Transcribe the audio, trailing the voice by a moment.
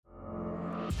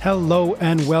Hello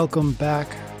and welcome back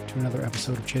to another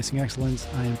episode of Chasing Excellence.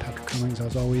 I am Patrick Cummings,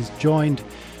 as always, joined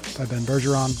by Ben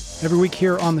Bergeron. Every week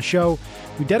here on the show,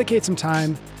 we dedicate some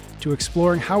time to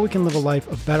exploring how we can live a life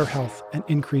of better health and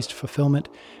increased fulfillment.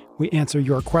 We answer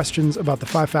your questions about the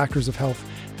 5 factors of health,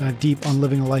 dive deep on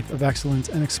living a life of excellence,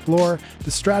 and explore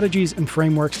the strategies and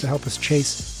frameworks to help us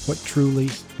chase what truly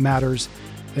matters.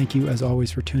 Thank you, as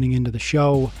always, for tuning into the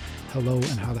show. Hello,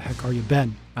 and how the heck are you,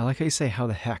 Ben? I like how you say how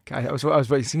the heck. I was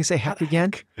going to say heck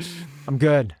again. I'm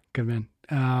good. Good,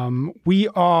 man. We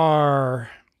are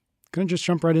going to just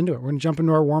jump right into it. We're going to jump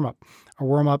into our warm-up. Our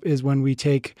warm-up is when we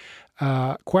take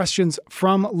questions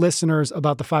from listeners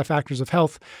about the 5 factors of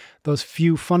health, those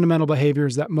few fundamental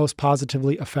behaviors that most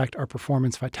positively affect our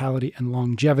performance, vitality, and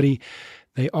longevity.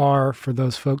 They are, for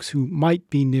those folks who might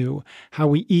be new, how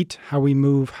we eat, how we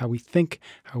move, how we think,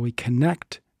 how we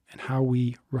connect, and how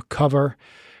we recover.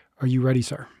 Are you ready,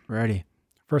 sir? Ready.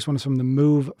 First one is from the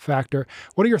Move Factor.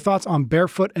 What are your thoughts on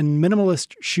barefoot and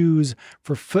minimalist shoes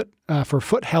for foot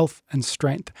health and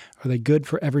strength? Are they good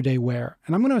for everyday wear?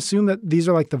 And I'm going to assume that these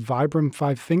are like the Vibram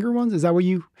 5-finger ones. Is that what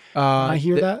you? I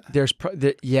hear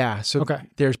that. So okay.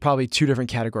 There's probably 2 different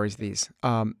categories of these.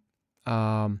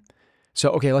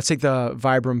 Okay, let's take the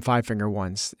Vibram 5-finger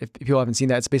ones. If people haven't seen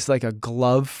that, it's basically like a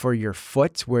glove for your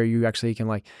foot where you actually can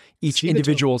like each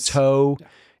individual toe.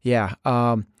 Yeah.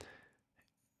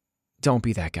 Don't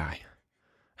be that guy.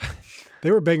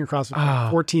 They were begging across for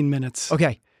 14 minutes.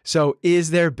 Okay. So is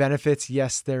there benefits?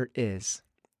 Yes, there is.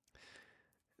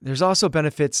 There's also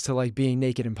benefits to like being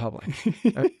naked in public.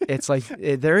 It's like,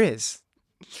 there is,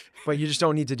 but you just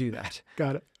don't need to do that.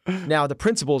 Got it. Now the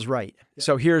principle's right. Yeah.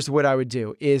 So here's what I would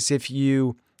do is if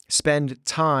you spend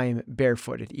time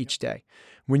barefooted each day,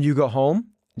 when you go home,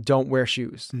 don't wear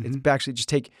shoes. Mm-hmm. It's actually just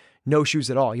take no shoes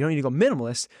at all. You don't need to go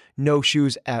minimalist, no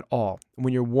shoes at all.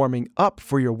 When you're warming up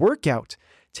for your workout,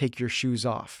 take your shoes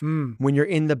off. When you're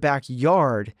in the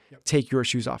backyard, take your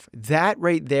shoes off. That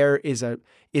right there is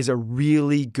a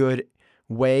really good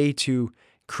way to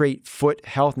create foot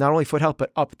health, not only foot health,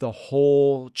 but up the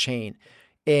whole chain.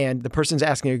 And the person's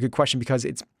asking a good question because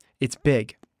it's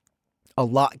big. A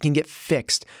lot can get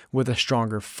fixed with a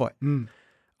stronger foot.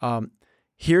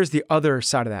 Here's the other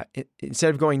side of that.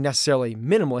 Instead of going necessarily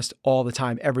minimalist all the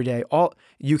time, every day,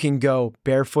 you can go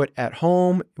barefoot at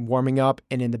home, warming up,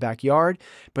 and in the backyard.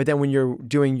 But then when you're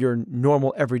doing your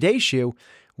normal everyday shoe,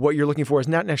 what you're looking for is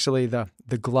not necessarily the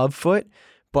glove foot,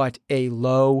 but a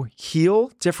low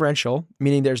heel differential,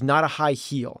 meaning there's not a high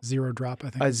heel. Zero drop,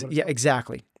 I think. Yeah,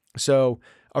 exactly. So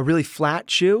a really flat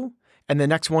shoe. And the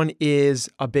next one is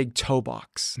a big toe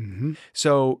box. Mm-hmm.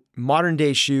 So modern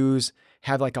day shoes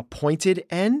have like a pointed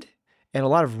end, and a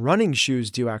lot of running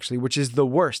shoes do actually, which is the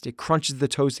worst. It crunches the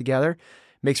toes together,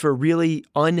 makes for a really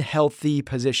unhealthy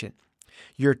position.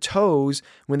 Your toes,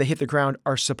 when they hit the ground,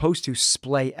 are supposed to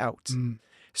splay out.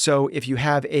 So if you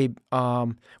have a,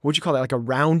 what would you call that? Like a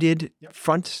rounded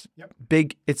front,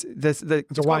 big, it's a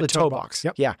wide toe box.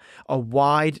 Yep. Yeah. A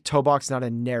wide toe box, not a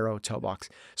narrow toe box.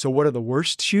 So what are the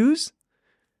worst shoes?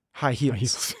 High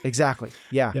heels. Exactly.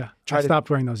 Yeah. Yeah. I stopped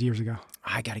wearing those years ago.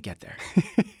 I got to get there.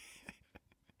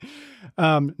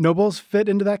 Nobles fit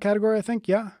into that category, I think.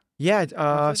 Yeah.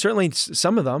 Yeah. Certainly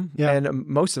some of them and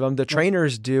most of them. The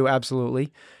trainers do.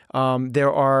 Absolutely.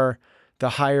 There are the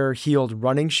higher heeled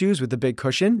running shoes with the big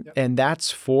cushion. And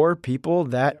that's for people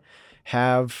that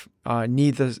have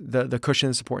need the cushion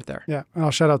and support there. Yeah. And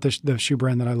I'll shout out the shoe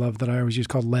brand that I love that I always use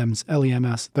called LEMS,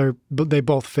 LEMS. They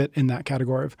both fit in that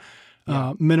category of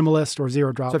minimalist or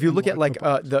zero drop. So if you look at like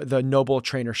the Noble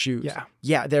trainer shoes,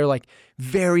 they're like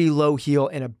very low heel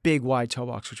and a big wide toe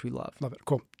box, which we love. Love it.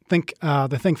 Cool.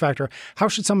 The Think Factor. How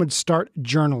should someone start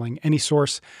journaling? Any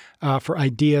source for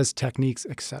ideas, techniques,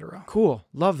 etc.? Cool.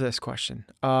 Love this question.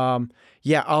 I'll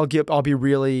be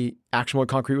really actionable and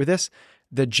concrete with this.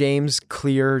 The James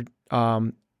Clear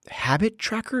Habit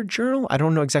Tracker Journal. I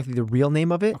don't know exactly the real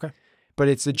name of it. Okay. But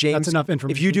it's the James. That's enough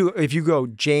information. If you go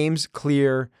James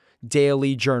Clear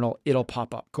Daily Journal, it'll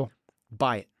pop up. Cool.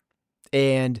 Buy it.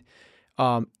 And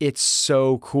it's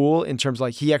so cool in terms of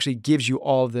like he actually gives you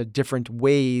all the different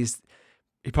ways.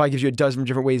 He probably gives you a dozen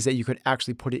different ways that you could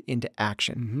actually put it into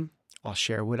action. Mm-hmm. I'll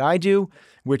share what I do,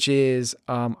 which is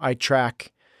I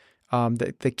track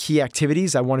the key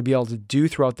activities I want to be able to do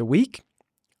throughout the week.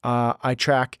 I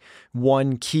track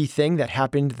one key thing that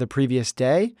happened the previous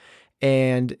day.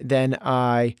 And then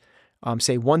I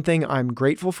say one thing I'm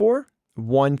grateful for,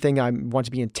 one thing I want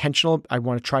to be intentional, I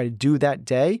want to try to do that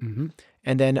day. Mm-hmm.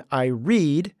 And then I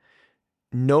read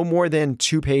no more than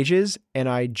 2 pages and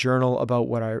I journal about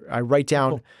what I write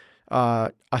down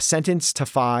a sentence to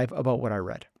 5 about what I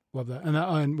read. Love that.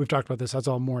 And we've talked about this. That's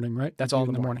all morning, right? That's all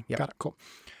in the morning. Yep. Got it. Cool.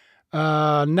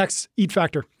 Next, Eat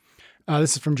Factor.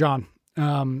 This is from John.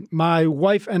 My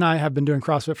wife and I have been doing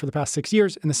CrossFit for the past 6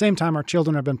 years. In the same time, our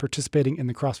children have been participating in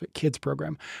the CrossFit Kids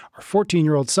program. Our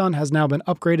 14-year-old son has now been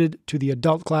upgraded to the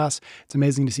adult class. It's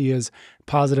amazing to see his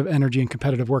positive energy and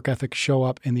competitive work ethic show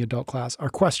up in the adult class. Our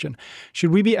question,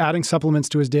 should we be adding supplements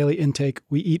to his daily intake?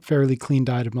 We eat fairly clean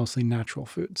diet of mostly natural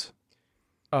foods.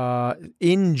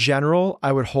 In general,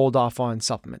 I would hold off on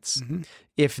supplements. Mm-hmm.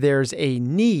 If there's a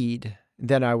need,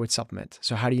 then I would supplement.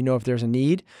 So how do you know if there's a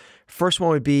need? First one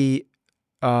would be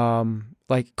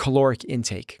like caloric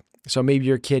intake. So maybe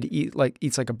your kid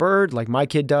eats like a bird, like my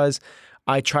kid does.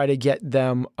 I try to get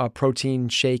them a protein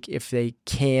shake if they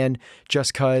can,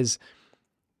 just because,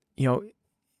 an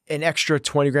extra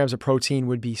 20 grams of protein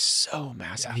would be so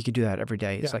massive. He could do that every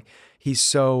day. It's like he's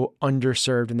so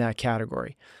underserved in that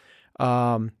category.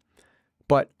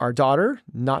 But our daughter,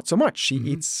 not so much. She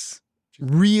eats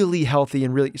really healthy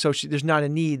and really, so there's not a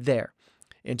need there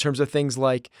in terms of things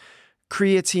like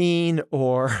creatine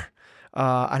or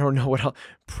I don't know what else,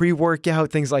 pre-workout,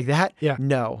 things like that. Yeah.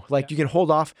 No, you can hold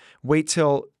off, wait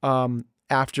till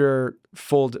after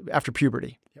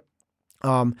puberty.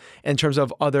 Yep. In terms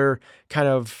of other kind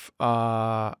of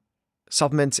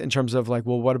supplements, in terms of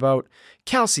what about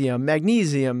calcium,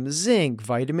 magnesium, zinc,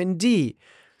 vitamin D?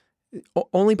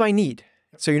 Only by need.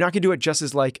 So you're not going to do it just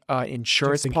as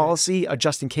insurance policy, a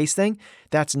just in case thing.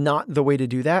 That's not the way to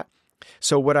do that.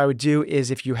 So what I would do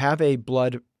is if you have a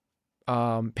blood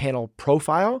panel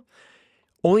profile,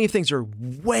 only if things are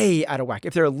way out of whack.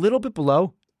 If they're a little bit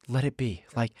below, let it be.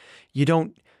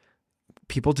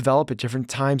 People develop at different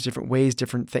times, different ways,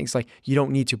 different things. You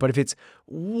don't need to. But if it's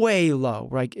way low,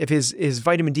 if his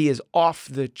vitamin D is off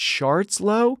the charts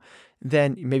low,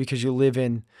 then maybe because you live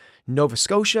in Nova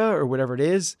Scotia or whatever it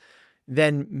is,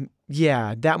 then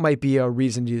that might be a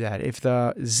reason to do that. If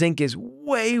the zinc is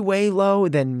way, way low,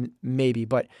 then maybe.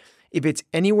 But if it's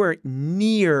anywhere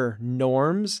near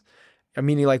norms,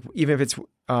 meaning even if it's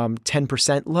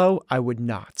 10% low, I would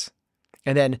not.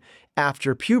 And then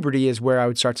after puberty is where I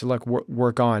would start to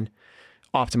work on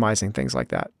optimizing things like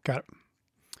that. Got it.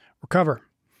 Recover.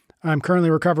 I'm currently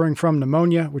recovering from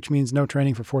pneumonia, which means no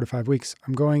training for 4 to 5 weeks.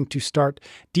 I'm going to start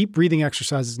deep breathing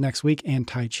exercises next week and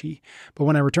Tai Chi. But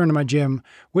when I return to my gym,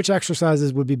 which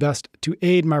exercises would be best to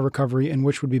aid my recovery and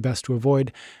which would be best to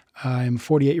avoid? I'm a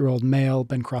 48-year-old male,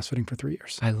 been CrossFitting for 3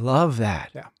 years. I love that.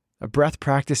 Yeah. A breath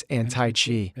practice and Tai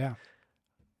Chi. Yeah.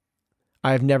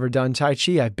 I've never done Tai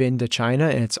Chi. I've been to China,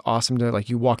 and it's awesome to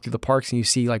you walk through the parks and you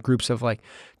see groups of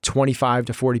 25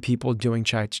 to 40 people doing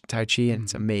Tai Chi, and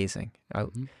it's amazing.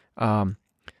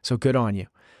 So good on you.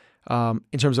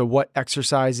 In terms of what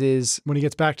exercises, when he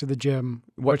gets back to the gym,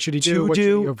 what should he do? What should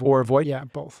he avoid? Or avoid? Yeah,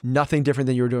 both. Nothing different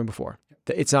than you were doing before.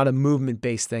 It's not a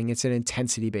movement-based thing. It's an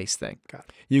intensity-based thing. Got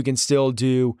it. You can still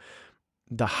do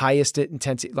the highest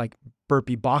intensity, like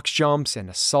burpee box jumps and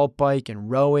assault bike and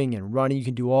rowing and running. You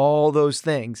can do all those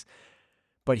things.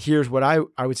 But here's what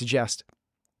I would suggest.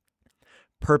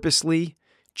 Purposely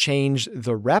change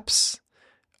the reps.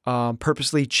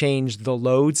 Purposely change the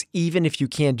loads, even if you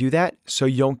can't do that, so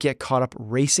you don't get caught up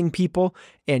racing people,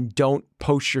 and don't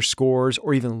post your scores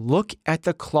or even look at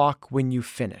the clock when you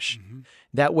finish. Mm-hmm.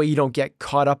 That way you don't get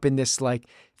caught up in this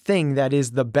thing that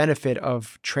is the benefit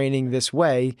of training this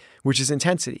way, which is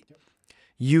intensity.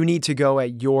 You need to go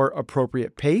at your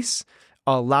appropriate pace.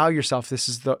 Allow yourself, this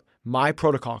is my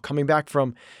protocol, coming back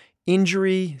from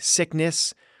injury,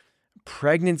 sickness,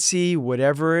 pregnancy,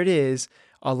 whatever it is,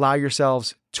 allow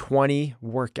yourselves 20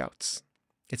 workouts.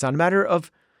 It's not a matter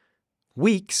of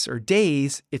weeks or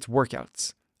days, it's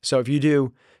workouts. So if you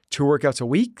do 2 workouts a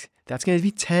week, that's going to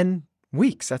be 10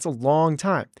 weeks. That's a long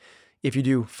time. If you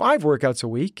do 5 workouts a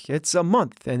week, it's a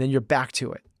month, and then you're back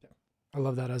to it. I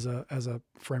love that as a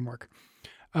framework.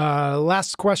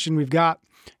 Last question we've got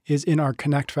is in our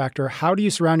Connect Factor. How do you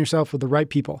surround yourself with the right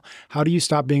people? How do you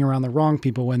stop being around the wrong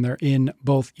people when they're in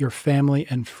both your family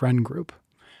and friend group?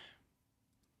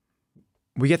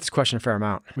 We get this question a fair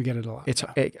amount. We get it a lot.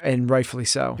 And rightfully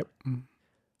so. Yep. Mm.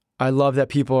 I love that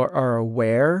people are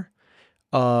aware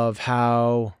of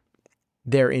how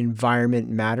their environment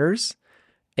matters,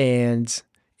 and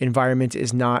environment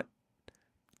is not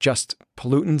just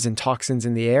pollutants and toxins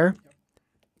in the air.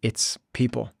 It's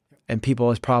people, and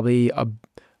people is probably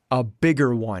a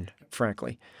bigger one,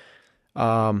 frankly.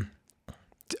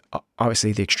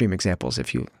 Obviously, the extreme examples,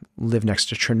 if you live next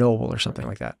to Chernobyl or something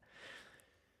like that.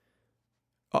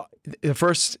 The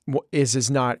first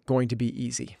is not going to be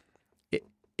easy.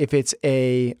 If it's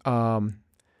a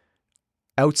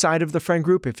outside of the friend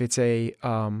group, if it's a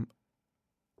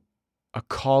a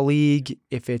colleague,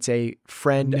 if it's a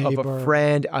friend of a Neighbor.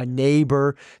 friend, a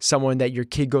neighbor, someone that your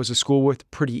kid goes to school with,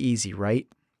 pretty easy, right?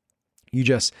 You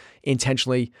just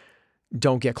intentionally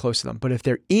don't get close to them. But if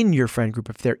they're in your friend group,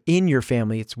 if they're in your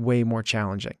family, it's way more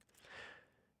challenging.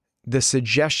 The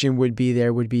suggestion would be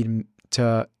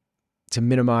to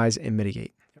minimize and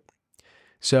mitigate.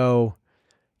 So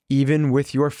even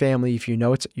with your family, if you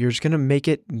know you're just going to make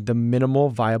it the minimal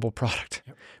viable product,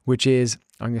 which is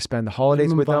I'm going to spend the holidays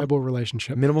Minimum with viable them.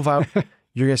 relationship. Minimal viable.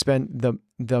 You're going to spend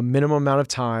the minimum amount of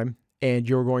time, and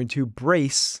you're going to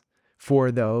brace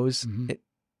for those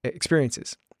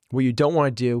experiences. What you don't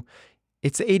want to do,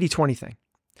 it's the 80-20 thing.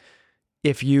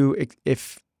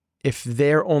 If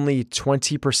they're only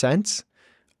 20%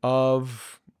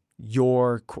 of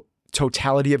your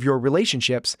totality of your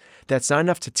relationships, that's not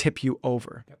enough to tip you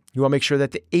over. You want to make sure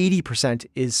that the 80%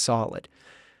 is solid.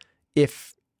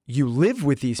 If you live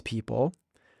with these people,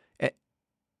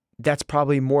 that's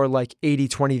probably more like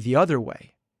 80-20 the other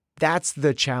way. That's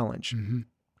the challenge.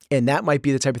 And that might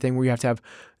be the type of thing where you have to have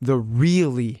the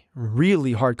really,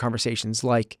 really hard conversations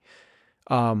like,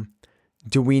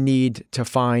 do we need to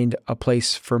find a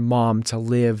place for mom to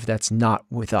live that's not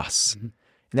with us? And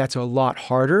that's a lot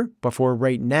harder, but for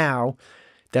right now,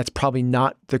 that's probably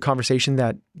not the conversation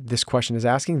that this question is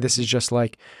asking. This is just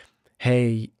like,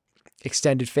 hey,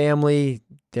 extended family,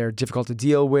 they're difficult to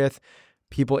deal with.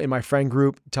 People in my friend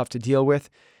group, tough to deal with.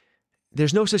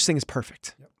 There's no such thing as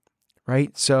perfect,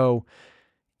 right? So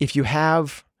if you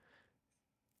have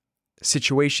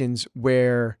situations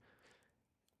where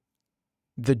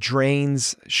the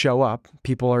drains show up,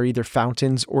 people are either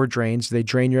fountains or drains. They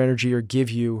drain your energy or give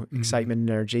you excitement and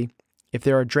energy. If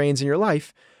there are drains in your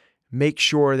life, make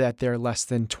sure that they're less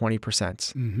than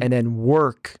 20%. And then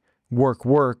work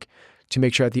to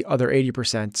make sure that the other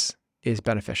 80% is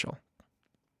beneficial.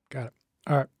 Got it.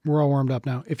 All right. We're all warmed up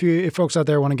now. If folks out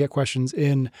there want to get questions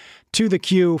in to the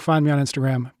queue, find me on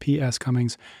Instagram, PS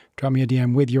Cummings. Drop me a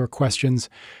DM with your questions,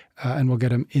 and we'll get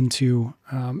them into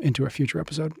a future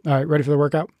episode. All right. Ready for the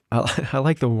workout? I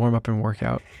like the warm up and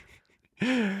workout.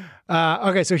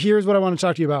 Okay. So here's what I want to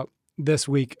talk to you about this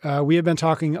week. We have been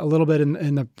talking a little bit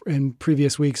in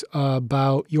previous weeks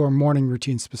about your morning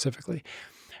routine specifically.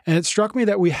 And it struck me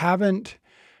that we haven't,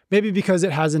 maybe because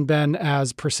it hasn't been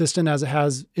as persistent as it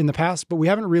has in the past, but we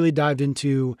haven't really dived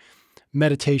into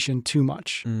meditation too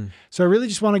much. So I really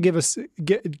just want to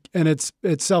and it's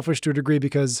selfish to a degree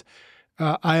because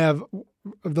I have,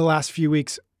 of the last few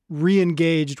weeks,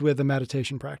 re-engaged with a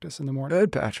meditation practice in the morning.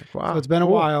 Good, Patrick. Wow. So it's been a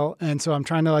while. And so I'm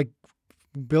trying to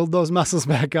build those muscles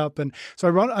back up. And so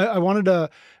I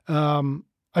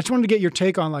just wanted to get your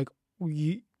take on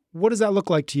what does that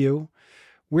look like to you?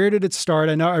 Where did it start?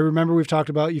 I remember we've talked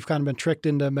about you've kind of been tricked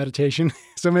into meditation.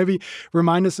 So maybe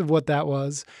remind us of what that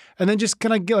was. And then just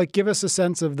kind of give us a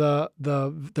sense of the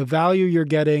value you're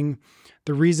getting,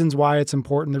 the reasons why it's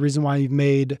important, the reason why you've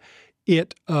made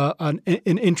it an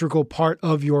integral part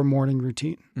of your morning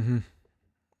routine.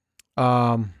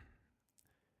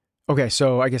 Okay,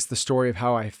 so I guess the story of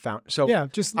how I found. So yeah,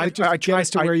 I tried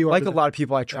to where you are. Like a lot of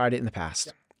people, I tried it in the past.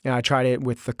 Yeah. And I tried it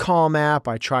with the Calm app.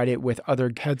 I tried it with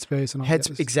other Headspace and all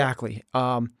that. Exactly.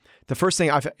 The first thing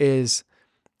is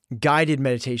guided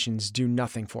meditations do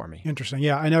nothing for me. Interesting.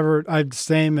 Yeah, they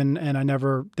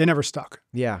never stuck.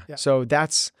 Yeah. So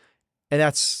that's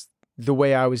the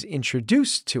way I was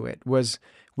introduced to it. Was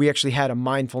we actually had a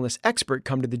mindfulness expert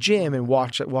come to the gym and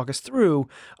walk us through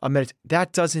a meditation.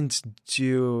 That doesn't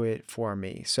do it for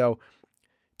me. So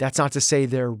that's not to say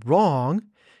they're wrong.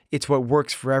 It's what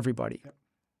works for everybody. Yep.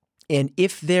 And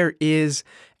if there is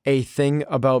a thing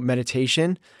about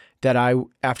meditation that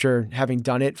after having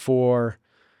done it for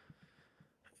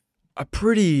a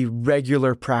pretty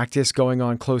regular practice going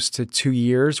on close to 2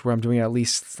 years, where I'm doing it at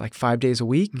least 5 days a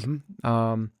week,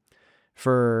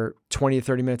 for 20 to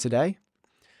 30 minutes a day,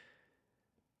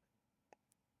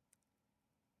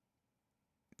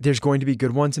 there's going to be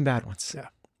good ones and bad ones. Yeah.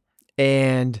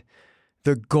 And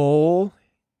the goal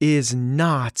is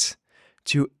not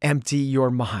to empty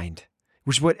your mind,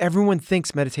 which is what everyone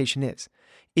thinks meditation is.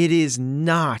 It is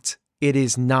not to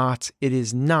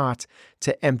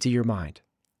empty your mind.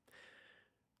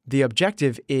 The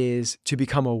objective is to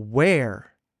become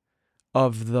aware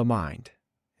of the mind.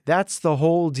 That's the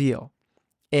whole deal.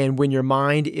 And when your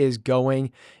mind is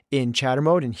going in chatter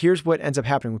mode, and here's what ends up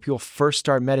happening when people first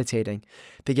start meditating,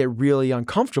 they get really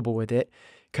uncomfortable with it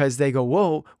because they go,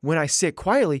 whoa, when I sit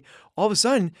quietly, all of a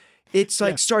sudden, it's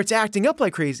starts acting up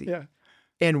like crazy. Yeah.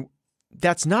 And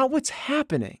that's not what's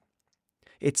happening.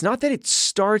 It's not that it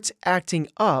starts acting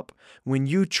up when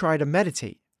you try to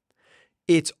meditate.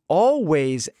 it's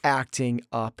always acting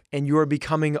up and you're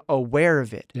becoming aware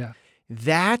of it. Yeah.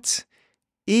 That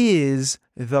is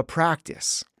the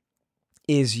practice,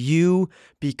 is you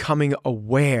becoming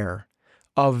aware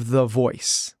of the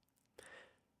voice.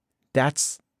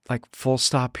 That's like full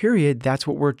stop, period. That's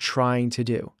what we're trying to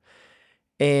do.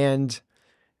 And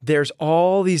there's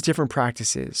all these different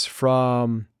practices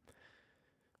from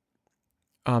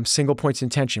single points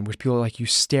intention, which people like you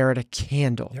stare at a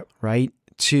candle, right?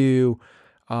 To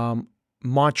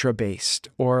mantra based,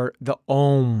 or the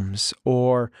ohms,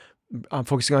 or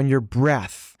focusing on your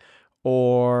breath,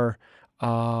 or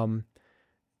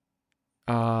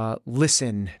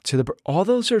listen to all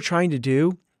those are trying to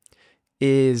do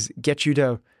is get you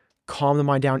to calm the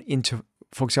mind down into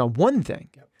focusing on one thing.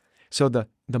 So the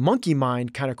monkey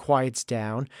mind kind of quiets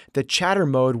down. The chatter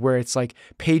mode, where it's like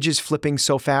pages flipping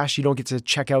so fast you don't get to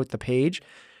check out the page,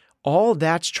 all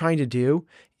that's trying to do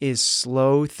is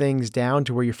slow things down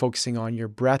to where you're focusing on your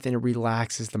breath, and it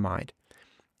relaxes the mind.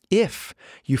 If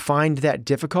you find that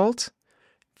difficult,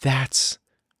 that's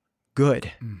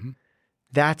good. Mm-hmm.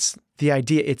 That's the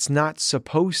idea. It's not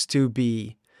supposed to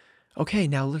be, okay,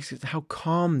 now look at how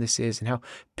calm this is and how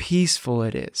peaceful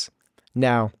it is.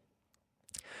 Now,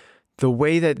 the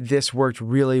way that this worked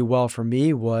really well for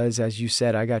me was, as you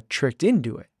said, I got tricked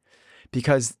into it.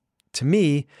 Because to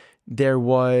me, there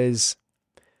was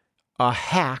a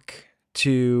hack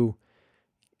to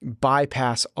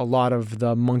bypass a lot of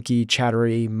the monkey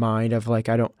chattery mind of like,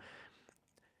 and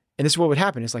this is what would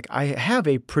happen is like, I have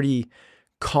a pretty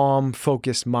calm,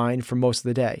 focused mind for most of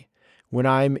the day. When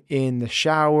I'm in the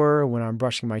shower, when I'm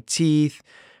brushing my teeth,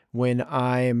 when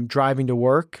I'm driving to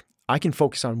work, I can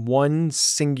focus on one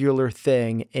singular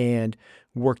thing and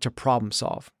work to problem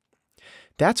solve.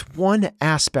 That's one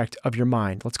aspect of your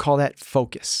mind. Let's call that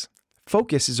focus.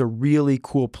 Focus is a really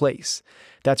cool place.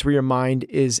 That's where your mind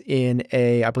is in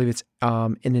I believe it's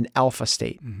in an alpha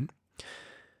state. Mm-hmm.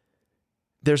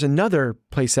 There's another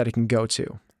place that it can go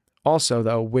to also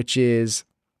though, which is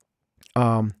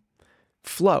flow.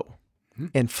 Mm-hmm.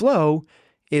 And flow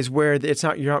is where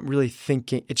you're not really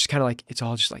thinking. It's just kind of like, it's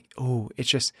all just like, oh, it's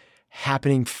just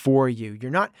happening for you.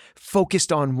 You're not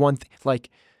focused on one thing. Like,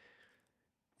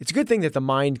 it's a good thing that the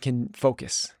mind can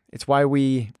focus. It's why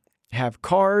we have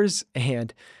cars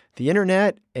and the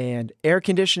internet and air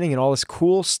conditioning and all this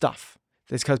cool stuff.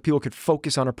 That's because people could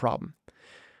focus on a problem.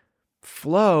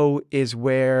 Flow is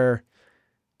where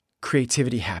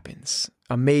creativity happens.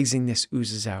 Amazingness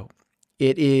oozes out.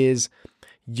 It is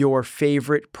your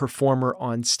favorite performer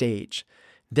on stage.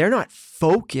 They're not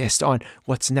focused on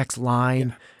what's next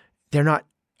line. Yeah.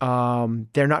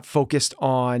 They're not focused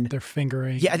on their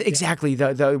fingering. Yeah, exactly.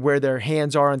 The where their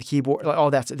hands are on the keyboard, like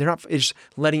all that. They're not. It's just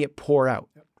letting it pour out.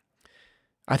 Yep.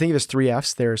 I think there's 3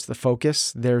 F's. There's the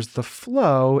focus, there's the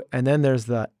flow, and then there's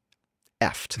the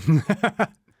F'd.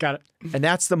 Got it. And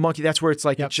that's the monkey. That's where it's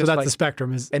like, it's just so that's like, the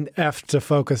spectrum is an F to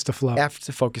focus to flow. F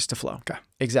to focus to flow. Okay.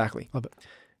 Exactly. Love it.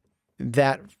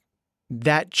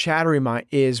 That chattery mind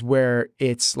is where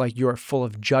it's like you're full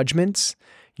of judgments.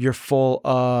 You're full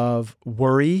of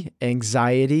worry,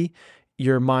 anxiety.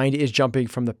 Your mind is jumping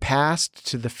from the past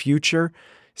to the future,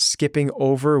 skipping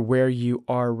over where you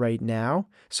are right now.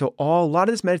 So a lot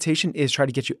of this meditation is trying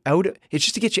to get you out. It's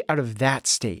just to get you out of that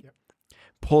state,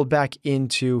 pulled back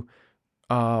into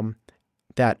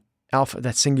that alpha,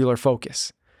 that singular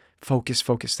focus.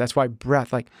 Focus. That's why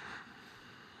breath, like,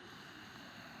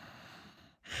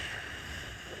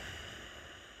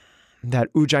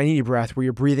 that Ujjayi breath where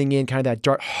you're breathing in kind of that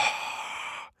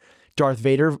Darth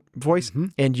Vader voice, mm-hmm.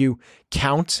 and you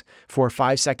count for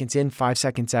 5 seconds in, 5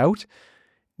 seconds out.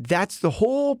 That's the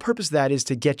whole purpose of that, is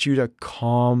to get you to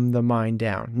calm the mind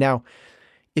down. Now,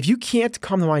 if you can't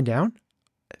calm the mind down,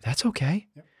 that's okay.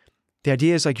 Yep. The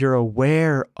idea is like you're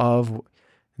aware of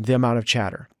the amount of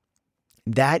chatter.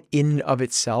 That in and of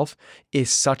itself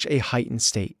is such a heightened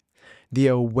state. The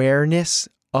awareness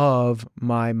of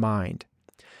my mind.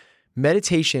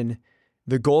 Meditation,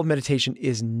 the goal of meditation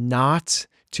is not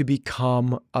to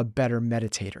become a better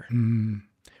meditator,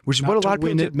 which is not what a lot of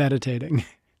people do. Meditating.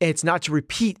 It's not to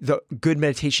repeat the good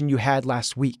meditation you had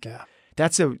last week. Yeah.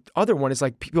 That's the other one, is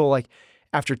like people like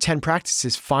after 10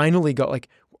 practices finally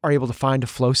are able to find a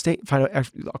flow state, find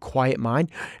a quiet mind,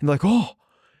 and they're like, oh,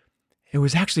 it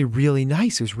was actually really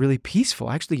nice. It was really peaceful.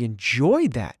 I actually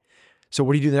enjoyed that. So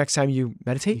what do you do the next time you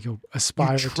meditate? You go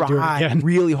aspire to do it again.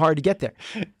 Really hard to get there.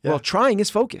 Yeah. Well, trying is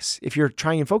focus. If you're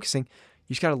trying and focusing,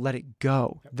 you just got to let it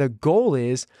go. Yep. The goal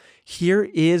is, here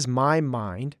is my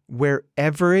mind.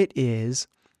 Wherever it is,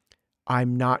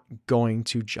 I'm not going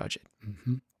to judge it.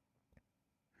 Mm-hmm.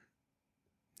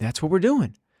 That's what we're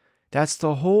doing. That's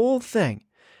the whole thing.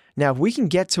 Now, if we can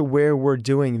get to where we're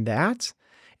doing that,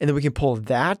 and then we can pull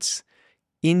that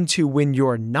into when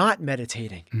you're not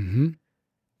meditating, Mm-hmm.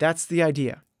 that's the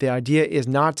idea. The idea is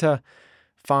not to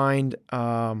find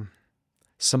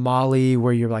Somali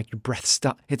where you're like your breath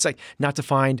stuck. It's like not to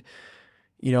find,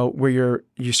 where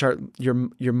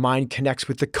your mind connects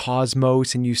with the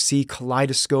cosmos and you see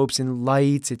kaleidoscopes and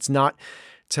lights. It's not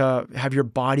to have your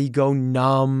body go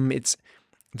numb.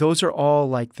 Those are all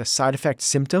like the side effect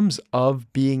symptoms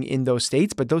of being in those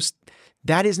states, but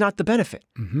that is not the benefit.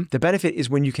 Mm-hmm. The benefit is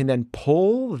when you can then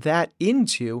pull that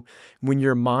into when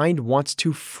your mind wants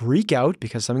to freak out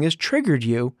because something has triggered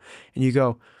you and you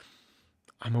go,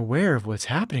 I'm aware of what's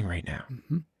happening right now.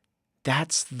 Mm-hmm.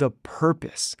 That's the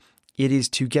purpose. It is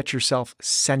to get yourself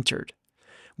centered.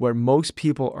 What most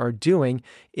people are doing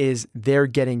is they're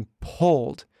getting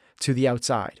pulled to the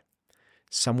outside.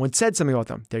 Someone said something about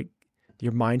them.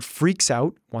 Your mind freaks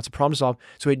out, wants a problem solved,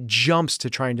 so it jumps to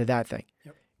try into that thing.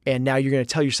 Yep. And now you're going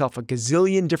to tell yourself a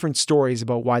gazillion different stories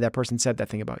about why that person said that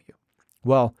thing about you.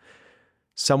 Well,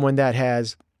 someone that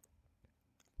has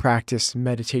practiced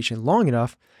meditation long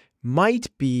enough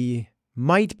might be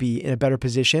in a better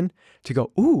position to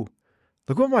go, ooh,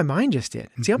 look what my mind just did.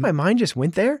 See how my mind just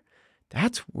went there?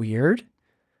 That's weird.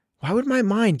 Why would my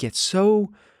mind get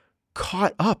so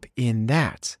caught up in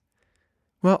that?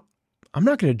 Well, I'm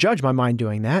not going to judge my mind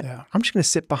doing that. Yeah. I'm just going to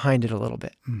sit behind it a little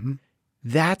bit. Mm-hmm.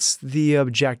 That's the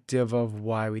objective of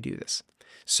why we do this.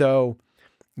 So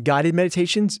guided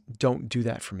meditations don't do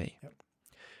that for me. Yep.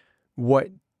 What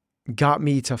got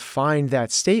me to find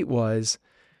that state was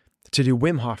to do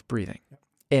Wim Hof breathing. Yep.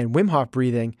 And Wim Hof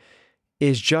breathing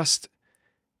is just,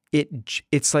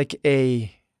 it's like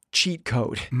a cheat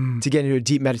code to get into a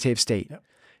deep meditative state. Yep.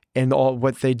 And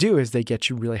what they do is they get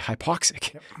you really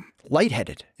hypoxic,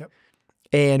 lightheaded. Yep.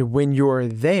 And when you're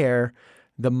there,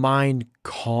 the mind,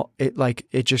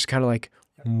 it just kind of like,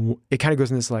 it kind of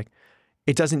goes in this like,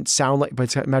 it doesn't sound like,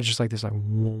 but imagine just like this, like,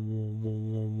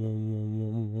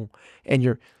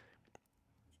 and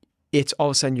it's all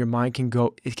of a sudden your mind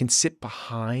it can sit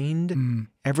behind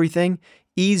everything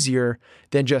easier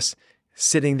than just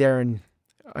sitting there in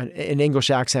an English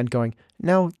accent going,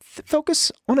 now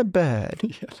focus on a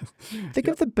bird. Think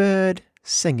of the bird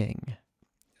singing.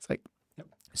 It's like,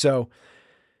 so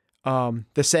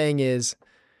the saying is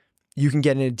you can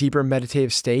get in a deeper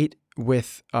meditative state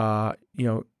with,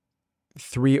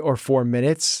 3 or 4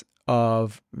 minutes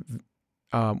of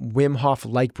Wim Hof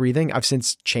like breathing. I've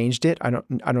since changed it. I don't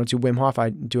do Wim Hof. I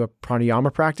do a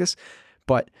pranayama practice,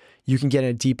 but you can get in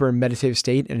a deeper meditative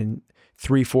state and in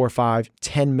 3, 4, 5,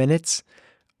 10 minutes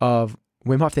of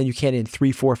Wim Hof than you can in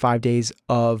 3, 4, 5 days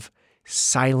of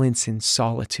silence and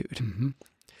solitude. Mm-hmm.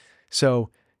 So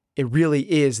it really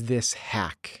is this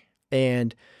hack.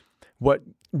 And what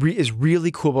is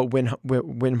really cool about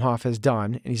what Wim Hof has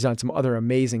done, and he's done some other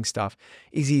amazing stuff,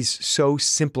 is he's so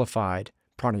simplified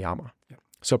pranayama. Yep.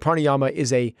 So pranayama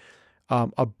is a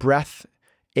breath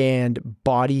and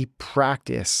body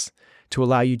practice to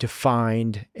allow you to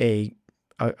find a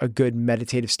good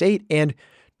meditative state and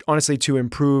honestly to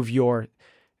improve your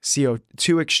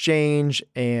CO2 exchange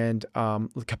and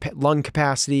lung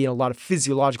capacity and a lot of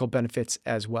physiological benefits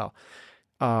as well.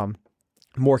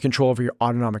 More control over your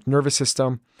autonomic nervous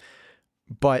system.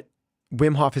 But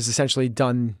Wim Hof has essentially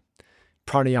done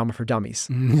pranayama for dummies.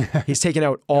 He's taken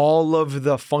out all of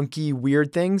the funky,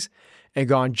 weird things and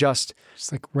gone just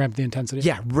like ramp the intensity.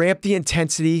 Yeah, ramp the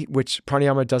intensity, which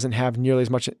pranayama doesn't have nearly as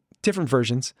much, different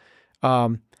versions.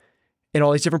 And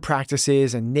all these different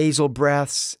practices and nasal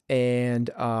breaths and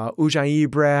Ujjayi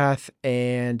breath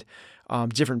and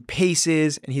different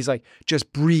paces. And he's like,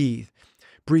 just breathe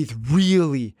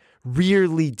really,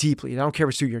 really deeply. And I don't care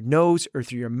if it's through your nose or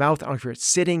through your mouth. I don't care if it's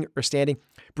sitting or standing.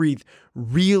 Breathe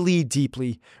really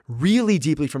deeply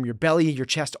from your belly, your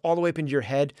chest, all the way up into your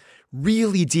head,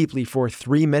 really deeply for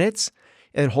 3 minutes,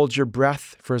 and then hold your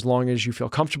breath for as long as you feel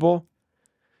comfortable.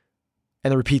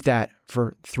 And then repeat that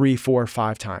for 3, 4,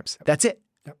 5 times. Yep. That's it.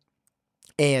 Yep.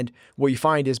 And what you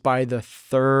find is by the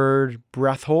third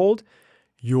breath hold,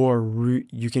 you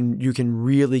can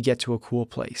really get to a cool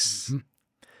place. Mm-hmm.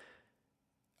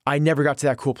 I never got to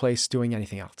that cool place doing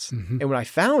anything else. Mm-hmm. And when I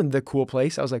found the cool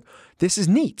place, I was like, this is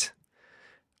neat.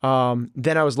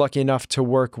 Then I was lucky enough to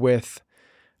work with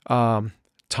Tom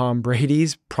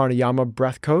Brady's pranayama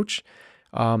breath coach,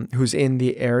 who's in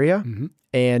the area,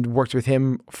 and worked with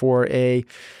him for a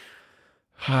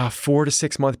 4 to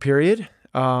 6 month period.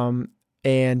 And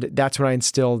that's when I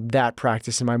instilled that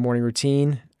practice in my morning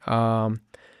routine. It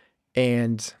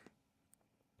was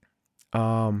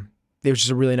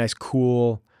just a really nice,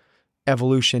 cool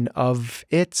evolution of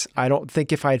it. I don't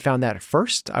think if I had found that at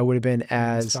first, I would have been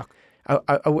as,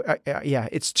 yeah,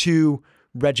 it's too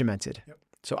regimented. Yep.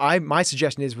 So my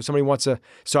suggestion is when somebody wants to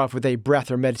start off with a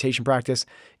breath or meditation practice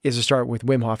is to start with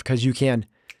Wim Hof because you can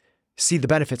see the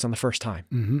benefits on the first time.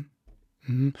 Mm-hmm.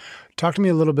 Mm-hmm. Talk to me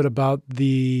a little bit about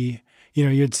you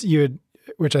had,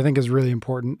 which I think is really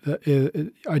important,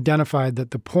 identified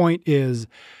that the point is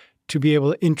to be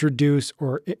able to introduce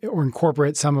or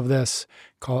incorporate some of this,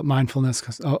 call it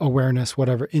mindfulness, awareness,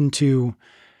 whatever, into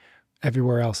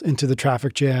everywhere else, into the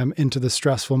traffic jam, into the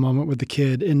stressful moment with the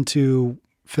kid, into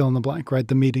fill in the blank, right?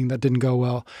 The meeting that didn't go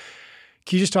well.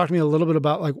 Can you just talk to me a little bit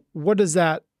about like, what does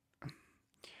that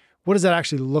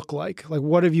actually look like? Like,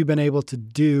 what have you been able to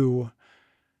do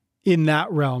in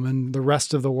that realm and the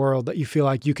rest of the world that you feel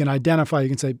like you can identify? You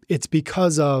can say, it's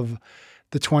because of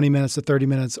the 20 minutes to 30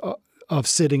 minutes of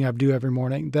sitting I do every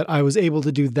morning that I was able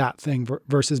to do that thing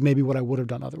versus maybe what I would have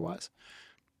done otherwise.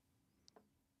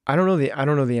 I don't know the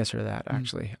answer to that,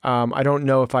 actually. I don't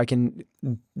know if I can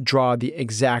draw the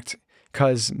exact,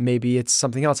 because maybe it's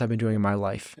something else I've been doing in my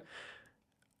life.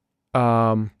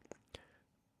 But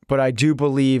I do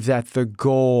believe that the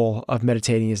goal of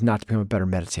meditating is not to become a better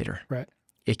meditator. Right.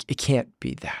 It can't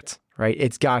be that, right?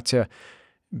 It's got to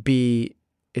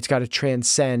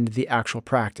transcend the actual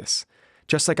practice.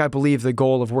 Just like I believe the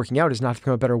goal of working out is not to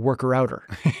become a better worker-outer.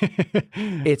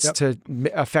 It's to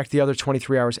affect the other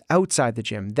 23 hours outside the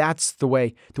gym. That's the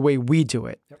way we do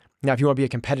it. Yep. Now, if you want to be a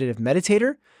competitive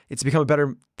meditator, it's to become a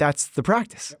better, that's the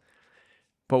practice. Yep.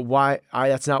 But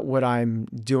that's not what I'm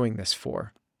doing this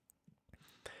for.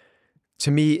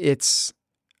 To me, it's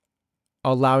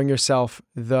allowing yourself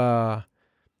the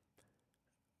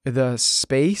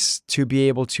space to be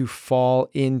able to fall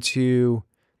into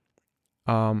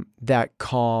that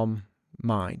calm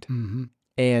mind. Mm-hmm.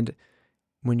 And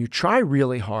when you try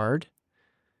really hard,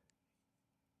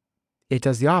 it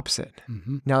does the opposite.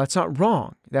 Mm-hmm. Now, that's not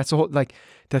wrong. That's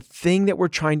the thing that we're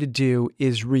trying to do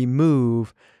is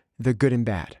remove the good and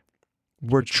bad.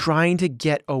 We're trying to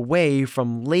get away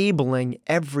from labeling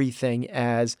everything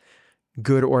as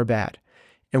good or bad.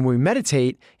 And when we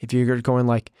meditate, if you're going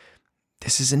like,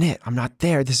 this isn't it, I'm not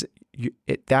there,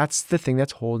 that's the thing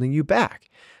that's holding you back.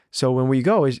 So when we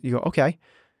go, you go, okay,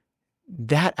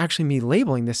 that actually me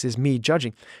labeling this is me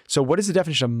judging. So what is the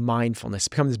definition of mindfulness? It's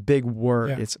become this big word.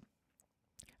 Yeah. It's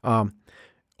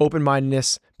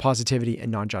open-mindedness, positivity,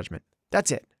 and non-judgment.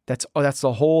 That's it. That's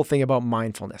the whole thing about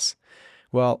mindfulness.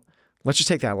 Well, let's just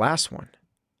take that last one,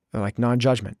 like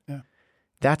non-judgment. Yeah.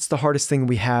 That's the hardest thing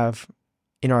we have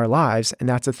in our lives, and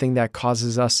that's the thing that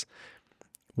causes us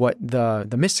what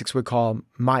the mystics would call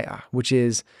Maya, which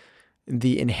is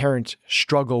the inherent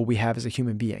struggle we have as a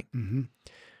human being. Mm-hmm.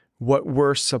 What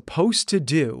we're supposed to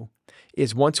do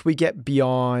is once we get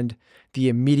beyond the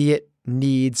immediate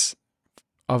needs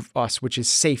of us, which is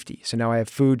safety. So now I have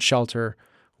food, shelter,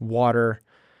 water.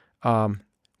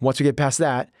 Once we get past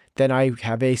that, then I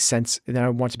have a sense, then I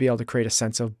want to be able to create a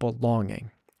sense of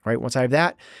belonging, right? Once I have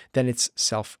that, then it's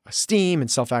self-esteem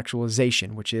and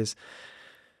self-actualization, which is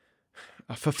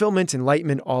fulfillment,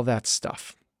 enlightenment, all that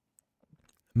stuff.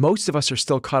 Most of us are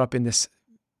still caught up in this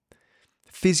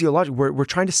physiological, we're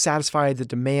trying to satisfy the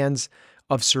demands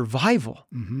of survival.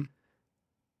 Mm-hmm.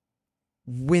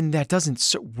 When that doesn't,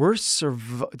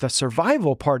 the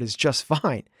survival part is just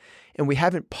fine. And we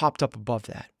haven't popped up above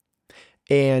that.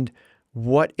 And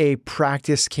what a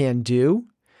practice can do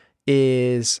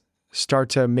is start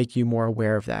to make you more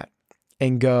aware of that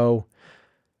and go,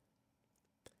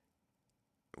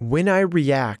 when I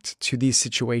react to these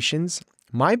situations,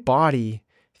 my body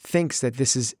thinks that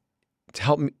this is to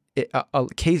help me, a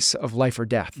case of life or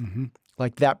death. Mm-hmm.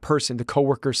 Like that person, the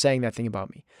coworker saying that thing about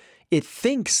me. It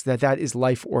thinks that that is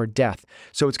life or death.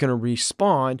 So it's going to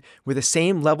respond with the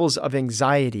same levels of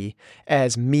anxiety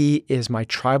as me is my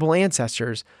tribal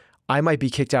ancestors. I might be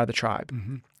kicked out of the tribe.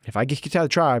 Mm-hmm. If I get kicked out of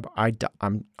the tribe,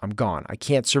 I'm gone. I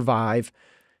can't survive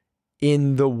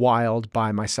in the wild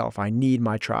by myself. I need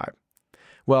my tribe.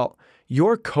 Well,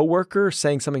 your coworker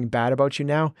saying something bad about you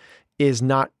now is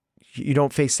not, you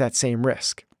don't face that same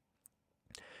risk.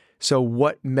 So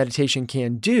what meditation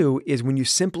can do is when you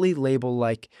simply label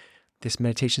like, this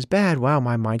meditation is bad, wow,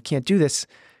 my mind can't do this,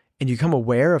 and you become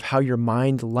aware of how your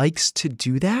mind likes to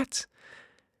do that,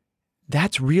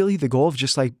 that's really the goal of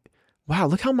just like, wow,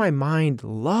 look how my mind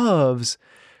loves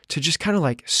to just kind of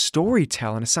like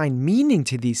storytell and assign meaning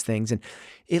to these things. And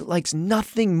it likes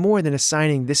nothing more than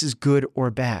assigning this is good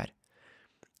or bad.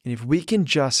 And if we can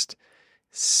just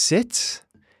sit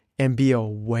and be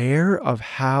aware of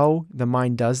how the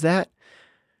mind does that,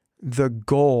 the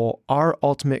goal, our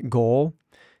ultimate goal,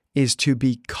 is to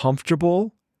be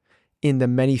comfortable in the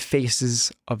many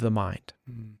faces of the mind.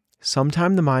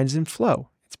 Sometimes the mind's in flow.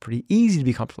 It's pretty easy to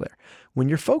be comfortable there. When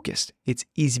you're focused, it's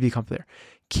easy to be comfortable there.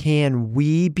 Can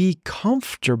we be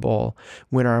comfortable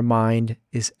when our mind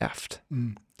is effed?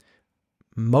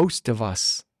 Most of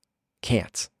us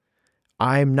can't.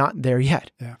 I'm not there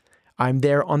yet. Yeah. I'm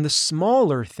there on the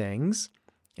smaller things,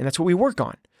 and that's what we work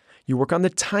on. You work on the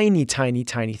tiny, tiny,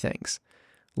 tiny things.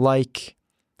 Like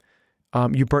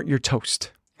you burnt your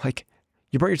toast. Like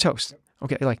you burnt your toast.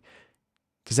 Okay, like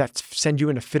does that send you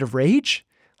in a fit of rage?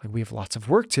 Like we have lots of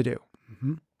work to do.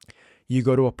 You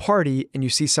go to a party and you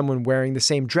see someone wearing the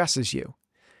same dress as you.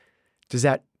 Does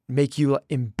that make you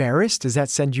embarrassed? Does that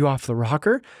send you off the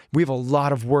rocker? We have a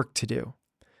lot of work to do.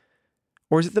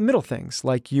 Or is it the middle things?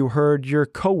 Like you heard your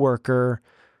coworker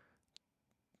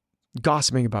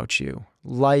gossiping about you.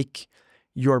 Like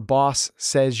your boss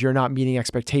says you're not meeting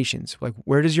expectations. Like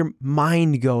where does your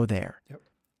mind go there? Yep.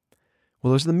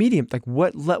 Well, those are the medium. Like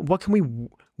what can we,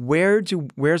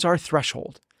 where's our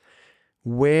threshold?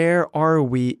 Where are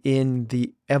we in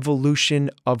the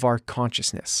evolution of our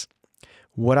consciousness?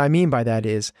 What I mean by that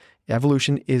is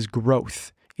evolution is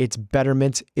growth. It's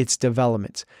betterment. It's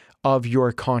development of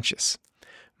your conscious.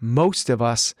 Most of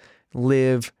us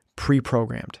live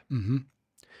pre-programmed,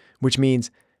 which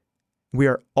means we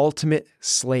are ultimate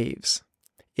slaves.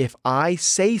 If I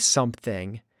say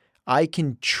something, I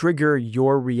can trigger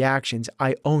your reactions.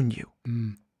 I own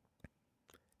you.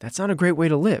 That's not a great way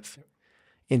to live.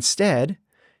 Instead,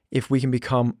 if we can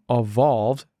become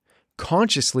evolved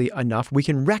consciously enough, we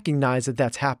can recognize that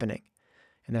that's happening.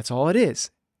 And that's all it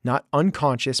is. Not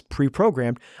unconscious,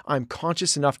 pre-programmed. I'm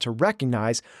conscious enough to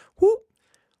recognize, whoop,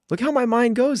 look how my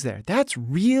mind goes there. That's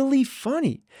really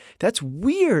funny. That's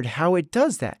weird how it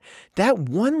does that. That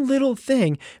one little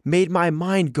thing made my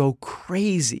mind go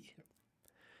crazy.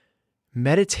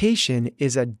 Meditation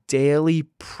is a daily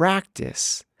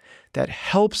practice that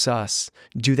helps us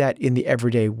do that in the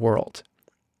everyday world.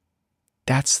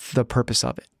 That's the purpose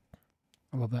of it.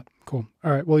 I love that. Cool.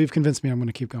 All right. Well, you've convinced me. I'm going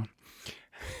to keep going.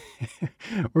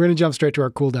 We're going to jump straight to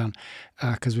our cool down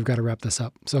because we've got to wrap this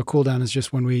up. So cool down is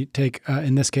just when we take,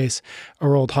 in this case, a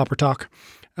rolled hopper talk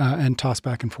and toss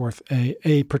back and forth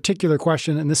a particular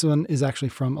question. And this one is actually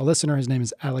from a listener. His name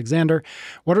is Alexander.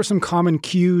 What are some common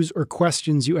cues or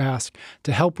questions you ask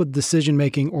to help with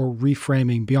decision-making or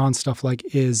reframing beyond stuff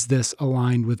like, is this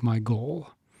aligned with my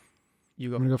goal? You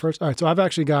go. I'm going to go first. All right. So I've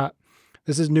actually got,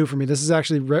 this is new for me. This is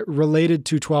actually related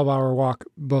to 12-hour walk,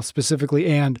 both specifically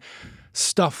and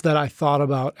stuff that I thought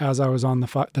about as I was on the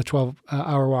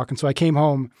 12-hour walk. And so I came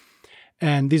home,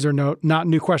 and these are not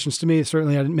new questions to me.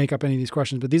 Certainly I didn't make up any of these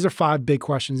questions, but these are 5 big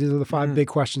questions. These are the 5 big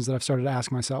questions that I've started to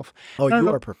ask myself. Oh, you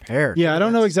are prepared. Yeah, I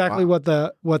don't know exactly what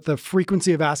the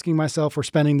frequency of asking myself or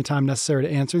spending the time necessary to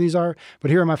answer these are,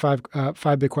 but here are my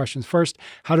 5 big questions. First,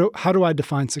 how do I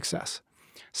define success?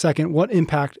 Second, what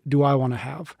impact do I want to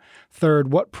have?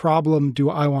 Third, what problem do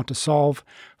I want to solve?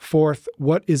 Fourth,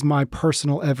 what is my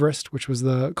personal Everest, which was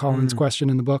the Collins question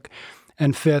in the book?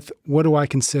 And fifth, what do I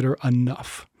consider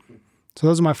enough? So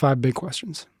those are my 5 big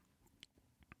questions.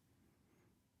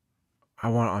 I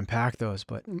want to unpack those,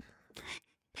 but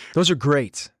those are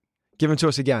great. Give them to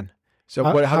us again. So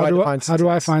how do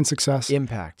I find success?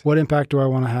 Impact. What impact do I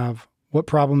want to have? What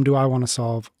problem do I want to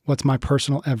solve? What's my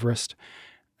personal Everest?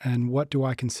 And what do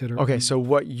I consider? Okay, so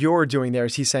what you're doing there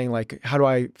is he's saying, like, how do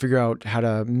I figure out how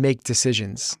to make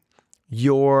decisions?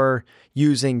 You're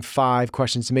using 5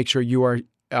 questions to make sure you are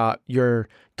you're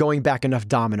going back enough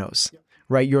dominoes,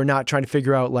 right? You're not trying to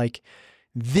figure out like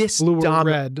this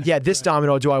red. Yeah, this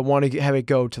domino, do I want to have it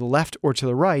go to the left or to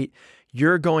the right?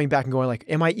 You're going back and going like,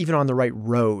 am I even on the right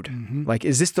road? Like,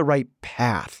 is this the right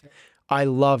path? I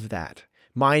love that.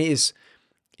 Mine is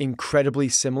incredibly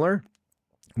similar,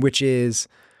 which is,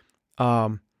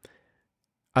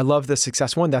 I love the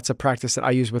success one. That's a practice that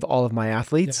I use with all of my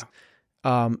athletes.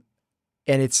 Yeah.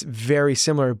 And it's very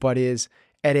similar, but is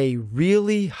at a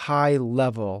really high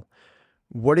level,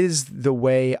 what is the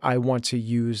way I want to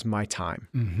use my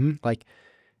time? Like,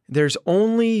 there's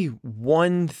only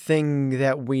one thing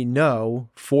that we know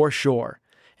for sure,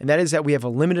 and that is that we have a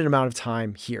limited amount of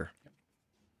time here.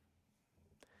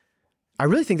 I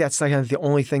really think that's like the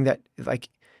only thing that, like,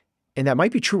 and that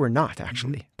might be true or not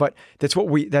actually, but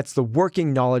that's the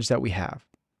working knowledge that we have.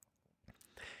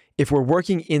 If we're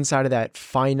working inside of that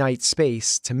finite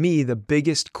space, to me, the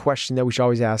biggest question that we should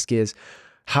always ask is,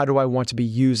 how do I want to be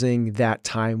using that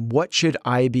time? What should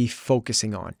I be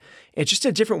focusing on? And just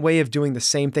a different way of doing the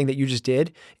same thing that you just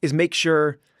did is make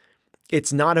sure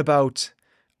it's not about,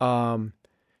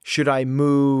 should I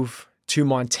move to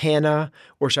Montana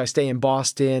or should I stay in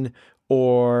Boston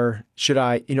Or should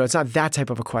I, it's not that type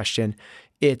of a question.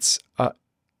 It's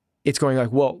going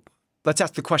like, well, let's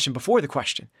ask the question before the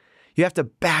question. You have to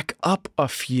back up a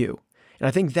few. And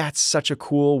I think that's such a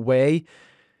cool way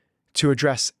to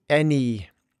address any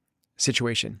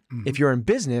situation. Mm-hmm. If you're in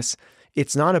business,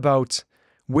 it's not about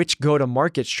which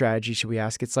go-to-market strategy should we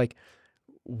ask. It's like,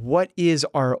 what is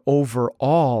our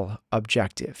overall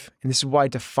objective? And this is why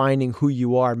defining who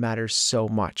you are matters so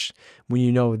much. When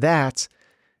you know that,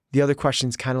 the other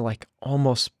questions kind of like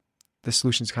almost the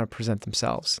solutions kind of present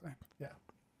themselves. Yeah.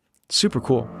 Super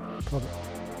cool. Love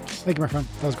it. Thank you, my friend.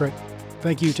 That was great.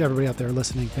 Thank you to everybody out there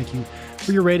listening. Thank you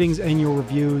for your ratings and your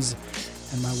reviews.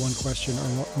 And my one question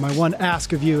or my one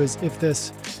ask of you is, if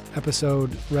this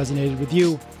episode resonated with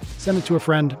you, send it to a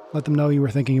friend. Let them know you were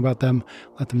thinking about them.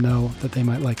 Let them know that they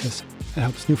might like this. It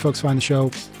helps new folks find the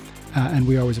show. And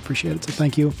we always appreciate it. So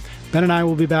thank you. Ben and I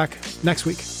will be back next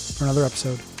week for another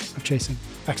episode of Chasing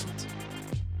Excellence.